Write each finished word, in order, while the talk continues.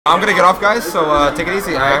I'm gonna get off, guys, so take it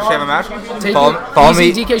easy. I actually have a match. Follow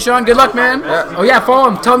me. DK Sean, good luck, man. Yeah. Oh, yeah, follow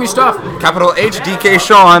him. Tell him your stuff. Capital H DK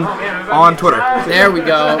Sean on Twitter. There we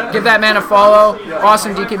go. Give that man a follow.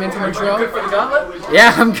 Awesome DK man from Montreal.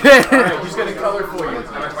 Yeah, I'm good. He's gonna color for you.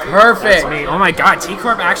 Perfect. Oh my god,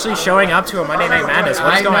 T-Corp actually showing up to a Monday Night Madness.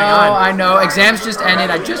 What's going on? I know. Exams just ended.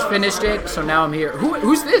 I just finished it, so now I'm here.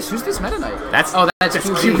 Who's this? Who's this Meta Knight? That's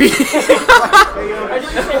QB.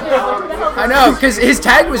 I know, because his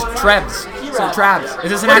tag was Trebs. So Trabs. Is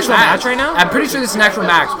this an actual match right now? I'm pretty sure this is an actual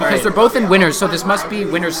match because they're both in winners, so this must be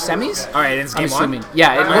winners semis. All right, it's game I'm assuming. one?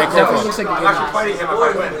 Yeah, it definitely looks like a game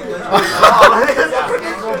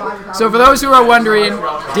one. So for those who are wondering,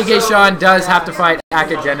 DK Sean does have to fight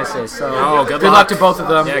Akagenesis. So good luck to both of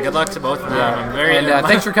them. Yeah, good luck to both of them. And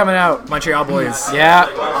thanks for coming out. Montreal boys. Yeah.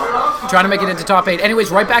 Trying to make it into top 8. Anyways,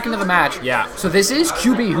 right back into the match. Yeah. So this is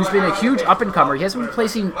QB, who's been a huge up-and-comer. He hasn't been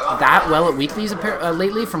placing that well at weeklies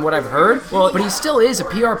lately, from what I've heard. Well, but he still is a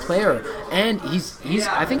PR player, and I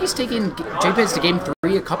think he's taken JPeds to game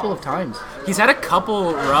 3 a couple of times. He's had a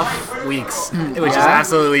couple rough weeks, which is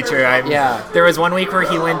absolutely true. There was one week where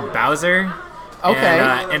he went Bowser. Okay.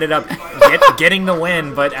 And ended up getting the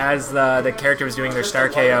win, but as the character was doing their star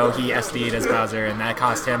KO, he SD'd as Bowser, and that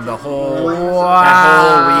cost him that whole week.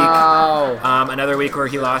 Another week where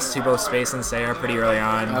he lost to both Space and Sayre pretty early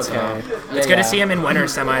on. Okay. So it's good to see him in winner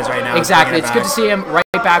semis right now. Exactly. It's good to see him right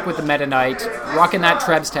back with the Meta Knight, rocking that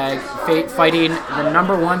Trebs tag, fighting the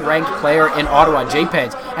 #1 ranked player in Ottawa,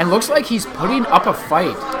 JPeds, and looks like he's putting up a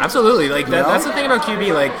fight. Absolutely. Like that's the thing about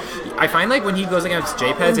QB. Like, I find like when he goes against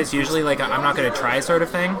JPeds, it's usually like I'm not gonna try sort of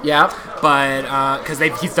thing. Yeah. But because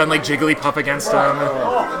he's done like Jigglypuff against him.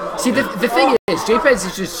 See, the thing is, JPeds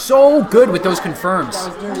is just so good with those confirms.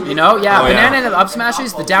 You know, banana and the up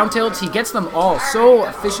smashes, the down tilts, he gets them all so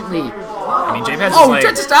efficiently. I mean, JPeds. Oh, he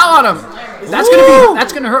tried to style on him. That's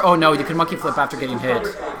gonna hurt. Oh no, you can monkey flip after getting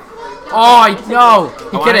hit. Oh no,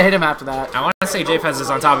 he could have hit him after that. I want to say JPeds is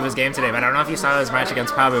on top of his game today, but I don't know if you saw his match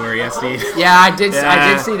against Pabu where he SD'd. Yeah, I did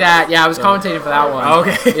see that. Yeah, I was commentating for that one.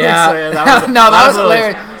 Okay. Yeah. So, that was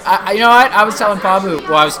hilarious. You know what? I was telling Pabu,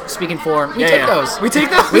 I was speaking for him. We take those. We take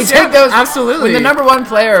those. We take those. Absolutely. When the #1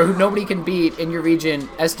 player who nobody can beat in your region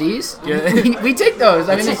SDs, we take those.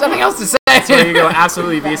 I mean, there's nothing else to say. So you go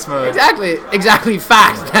absolutely beast mode. Exactly.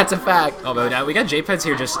 Fact. That's a fact. Oh, but we got JPeds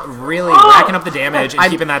here just really racking up the damage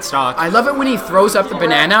and keeping that stock. I love it when he throws up the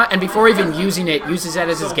banana and before even using it, uses that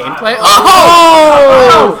as his gameplay.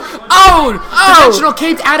 Dimensional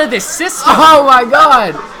caped out of this system. Oh my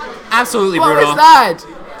god. Absolutely brutal. brutal. What was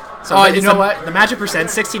that? So you know what? The magic percent,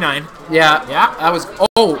 69. Yeah. That was.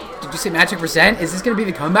 Oh, did you say magic percent? Is this gonna be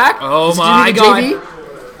the comeback? Oh my god.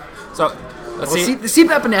 JV? So let's see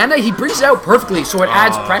that banana. He brings it out perfectly, so it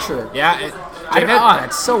adds pressure. Yeah.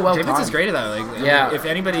 That's so well done. JPeds is great at that. Like, if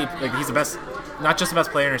anybody, like, he's the best. Not just the best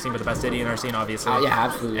player in our scene, but the best Diddy in our scene, obviously. Yeah,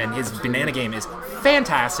 absolutely. And his banana game is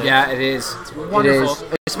fantastic. Yeah, it is. It's wonderful.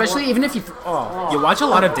 It is. Especially even if you... You watch a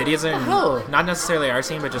lot of Diddies in, not necessarily our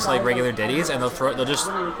scene, but just like regular Diddies, and they'll just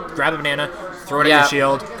grab a banana, throw it at your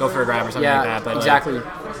shield, go for a grab or something like that. But exactly.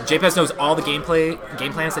 Like, JPeds knows all the game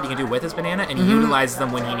plans that he can do with his banana, and he utilizes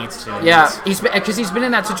them when he needs to. Yeah, because he's been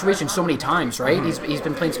in that situation so many times, right? He's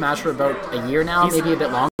been playing Smash for about a year now, maybe a bit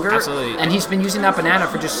longer. Absolutely. And he's been using that banana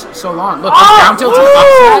for just so long. Look, down tilt to the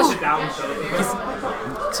up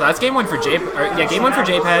smash. So that's game one for game one for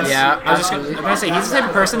JPeds. Yeah, I'm gonna say he's the type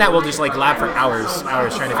of person that will just like lab for hours trying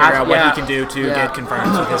to figure out what he can do to get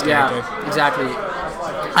confirmed with his character. Yeah, exactly.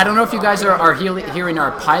 I don't know if you guys are hearing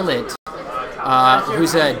our pilot,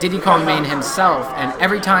 who's a Diddy Kong main himself, and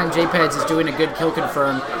every time JPeds is doing a good kill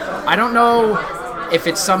confirm, I don't know if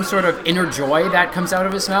it's some sort of inner joy that comes out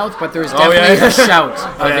of his mouth, but there's definitely a shout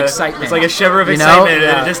of excitement. It's like a shiver of excitement,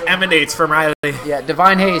 and it just emanates from Riley. Yeah,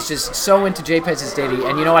 Divine Hayes just so into JPeds' Diddy,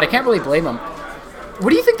 and you know what? I can't really blame him. What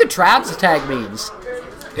do you think the Trabs tag means?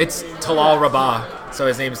 It's Talal Rabah, so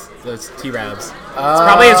his name's T-Rabs. It's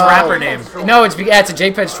probably his rapper name. No, it's a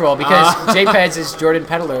JPeds troll because JPeds is Jordan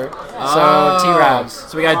Peddler, so T-Rabs.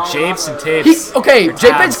 So we got Japes and Tapes.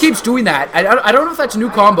 JPeds keeps doing that. I don't know if that's a new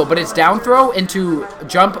combo, but it's down throw into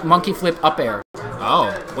jump monkey flip up air.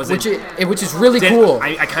 Oh, which is really cool.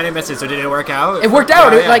 I kind of missed it. So did it work out? It worked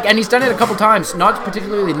out. And he's done it a couple times. Not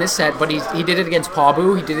particularly in this set, but he did it against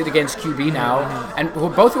Pabu. He did it against QB now, and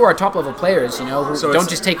both who are top level players. You know, who don't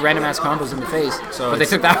just take random ass combos in the face. But they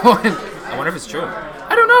took that one. I wonder if it's true.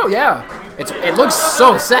 I don't know. Yeah, it looks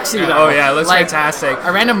so sexy though. Oh yeah, it looks fantastic.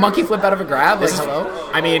 A random monkey flip out of a grab. Hello.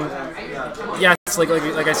 I mean, yes, like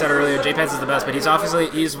I said earlier, JPeds is the best, but he's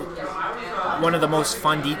one of the most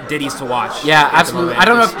fun Diddies to watch. Yeah, absolutely. I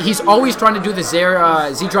don't know if he's always trying to do the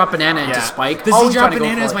Z-drop banana into Spike. The Z-drop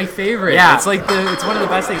banana is my favorite. Yeah. It's like it's one of the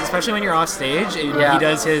best things, especially when you're off stage. He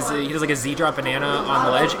does like a Z-drop banana on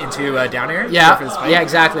the ledge into down air. Yeah, for the spike. yeah,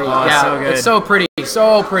 exactly. It's so good. It's so pretty,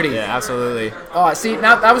 so pretty. Yeah, absolutely. Oh, see,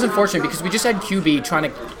 now that was unfortunate because we just had QB trying to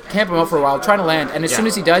camp him out for a while, trying to land, and as soon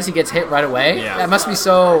as he does, he gets hit right away. Yeah. That must be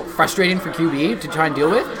so frustrating for QB to try and deal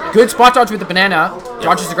with. Good spot dodge with the banana.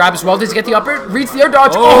 Dodges the grab as well. Does he get the upper? Reads the air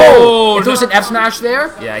dodge. Oh! If there was an F smash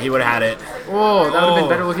there. Yeah, he would have had it. Oh, that would have been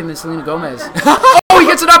better looking than Selena Gomez. Oh, he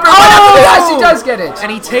gets an upper. Yes, he does get it.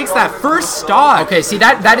 And he takes that first stock. Okay, see,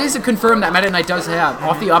 that is a confirm that Meta Knight does have.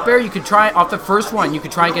 Off the up air, you could try, off the first one, you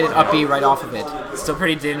could try and get an up B right off of it. Still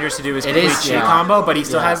pretty dangerous to do his cheat combo, but he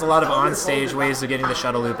still has a lot of on-stage ways of getting the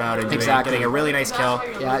shuttle loop out and getting a really nice kill.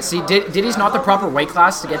 Yeah, see, Diddy's not the proper weight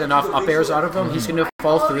class to get enough up airs out of him. He's going to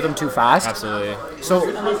fall through them too fast. Absolutely. So,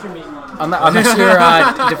 unless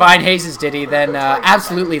you're Divine Haze's Diddy, then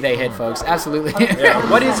absolutely they hit, folks. Absolutely. Yeah.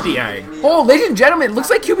 What is DI? Oh, ladies and gentlemen, it looks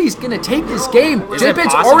like QB's going to take this game.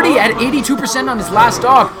 JPeds already at 82% on his last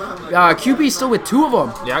stock. QB still with 2 of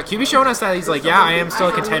them. Yeah, QB showing us that he's like, yeah, I am still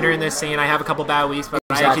a contender in this scene. I have a couple bad weeks, but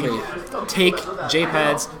I can take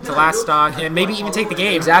JPeds to last stock and maybe even take the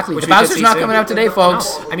game. Exactly. The Bowser's not coming out today,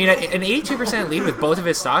 folks. No. I mean, an 82% lead with both of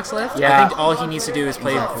his stocks left, yeah. I think all he needs to do is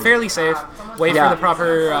play fairly safe, wait for the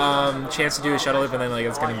proper chance to do his shuttle loop, and then like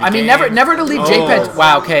it's going to be never to leave JPeds.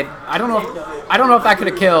 Wow, okay. I don't know if that could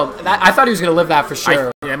have killed. I thought he was going to live that for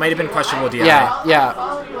sure. It might have been questionable DI.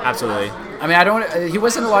 Yeah. Absolutely. I mean, he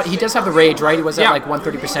wasn't a lot. He does have the rage, right? He was at like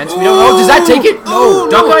 130%. So we don't know. Does that take it? No.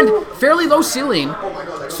 Duck on fairly low ceiling.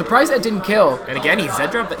 Surprised that didn't kill. And again, he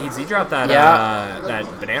Z-dropped that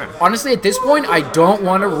that banana. Honestly, at this point, I don't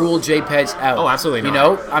want to rule JPeds out. Oh, absolutely not. You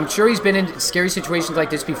know, I'm sure he's been in scary situations like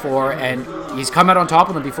this before, and he's come out on top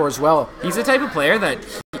of them before as well. He's the type of player that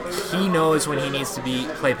he knows when he needs to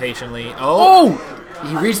play patiently. Oh!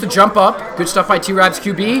 He reads the jump up. Good stuff by T-Rab's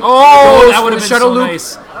QB. Oh, that would have been so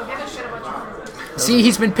nice. See,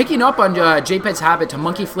 he's been picking up on JPed's habit to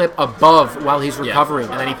monkey flip above while he's recovering.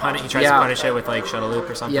 And then he tries to punish it with like shuttle loop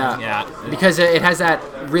or something. Yeah. Because it has that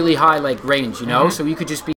really high like range, you know? So you could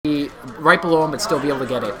just be right below him but still be able to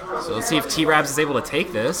get it. So let's see if T-Rabs is able to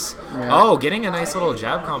take this. Yeah. Oh, getting a nice little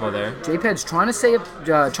jab combo there. JPed's trying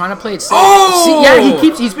to play it safe. Oh! See,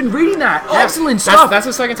 yeah, he's been reading that. Yeah. Excellent stuff. That's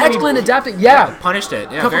the second time. Excellent adapting. Yeah. Punished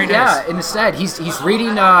it. Yeah, very nice. Yeah, instead he's reading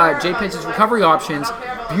JPed's recovery options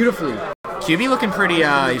beautifully. QB looking pretty,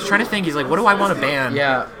 he's trying to think, he's like, what do I want to ban?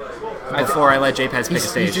 Yeah. Before I let JPeds pick a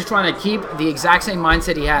stage. He's just trying to keep the exact same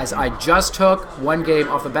mindset he has. I just took one game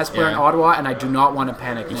off the best player in Ottawa, and I do not want to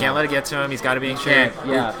panic. You can't let it get to him. He's got to be in shape.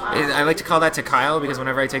 Yeah. I like to call that to Kyle, because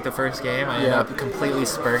whenever I take the first game, I end up completely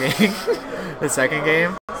spurging the second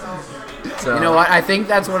game. So. You know what? I think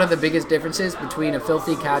that's one of the biggest differences between a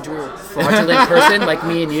filthy, casual, fraudulent person like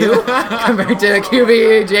me and you compared to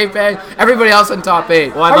QB, JPed, everybody else on top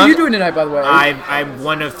 8. Well, how are you doing tonight, by the way? I'm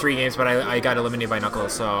 1 of 3 games, but I got eliminated by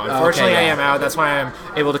Knuckles, so unfortunately I am out. That's why I'm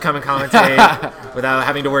able to come and commentate without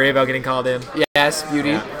having to worry about getting called in. Yes, beauty.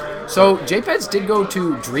 Yeah. So JPeds did go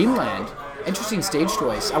to Dreamland. Interesting stage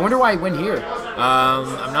choice. I wonder why he went here.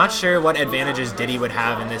 I'm not sure what advantages Diddy would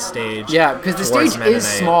have in this stage. Yeah, because the stage is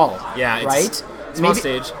small. Yeah, it's small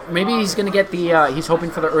stage. Maybe he's gonna get the. He's hoping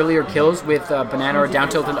for the earlier kills with banana or down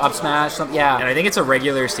tilt and up smash. Yeah. And I think it's a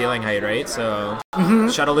regular ceiling height, right? So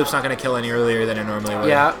shuttle loop's not gonna kill any earlier than it normally would.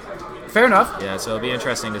 Yeah. Fair enough. Yeah, so it'll be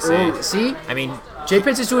interesting to see. See? I mean,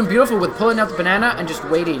 JPeds is doing beautiful with pulling out the banana and just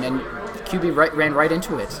waiting, and QB ran right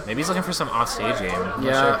into it. Maybe he's looking for some offstage game.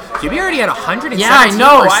 Yeah. Sure. QB already had 117%. Yeah, I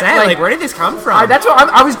know. Like, where did this come from? That's what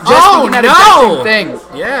I was just thinking that exact same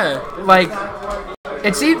thing. Yeah. Like,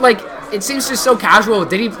 it seems just so casual.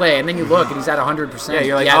 Did he play? And then you look, and he's at 100%. Yeah,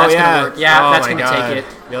 you're like, that's gonna work. Yeah, that's gonna take it.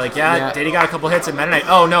 You're like, Did he got a couple hits in Meta Knight?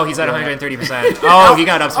 Oh no, he's at 130%. Oh, he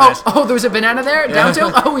got up smash. Oh, there was a banana there. Down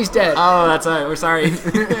tilt. Oh, he's dead. Oh, that's we're sorry.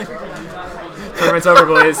 Tournament's over,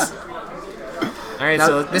 boys. All right,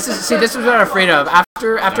 so this is what I'm afraid of.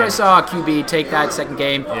 After I saw QB take that second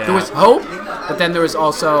game, there was hope, but then there was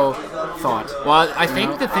also thought. Well, I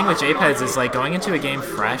think the thing with JPeds is like going into a game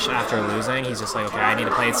fresh after losing. He's just like, okay, I need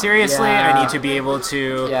to play it seriously. I need to be able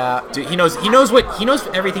to. Yeah. He knows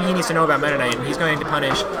everything he needs to know about Meta Knight, and he's going to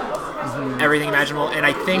punish everything imaginable. And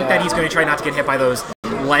I think that he's going to try not to get hit by those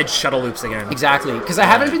ledge shuttle loops again. Exactly, because I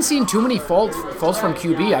haven't been seeing too many faults from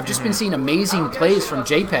QB. I've just been seeing amazing plays from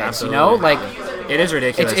JPeds. You know, like. It is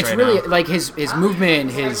ridiculous. It's right really now. like his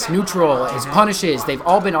movement, his neutral, his punishes. They've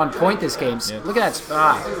all been on point this game. So look at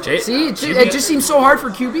that. See, it just seems so hard for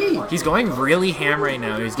QB. He's going really ham right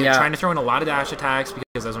now. He's trying to throw in a lot of dash attacks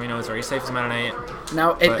because, as we know, it's very safe as Meta Knight.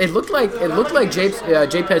 Now it looked like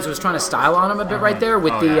JPeds was trying to style on him a bit right there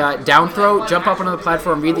with the down throw, jump up onto the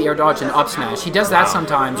platform, read the air dodge, and up smash. He does that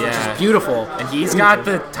sometimes, which is beautiful. And he's got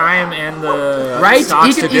the time and the He's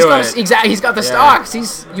stocks to do it. Exactly, he's got the stocks.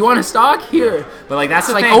 You want a stock here? But like that's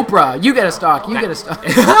It's the like thing. Oprah. You get a stock. You get a stock.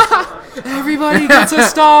 Everybody gets a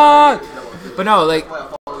stock. But no, like.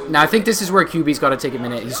 Now I think this is where QB's got to take a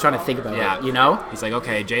minute. He's trying to think about it. You know? He's like,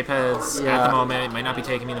 okay, JPeds at the moment might not be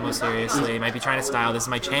taking me the most seriously. He might be trying to style. This is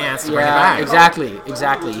my chance to bring it back. Exactly. He's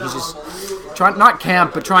just trying not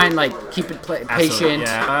camp, but try and like keep it patient.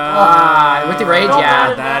 With the rage,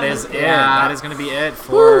 that is it. That is gonna be it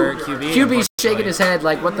for QB. QB's shaking his head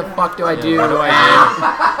like, what the fuck do I do? What do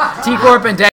I do? T-Corp and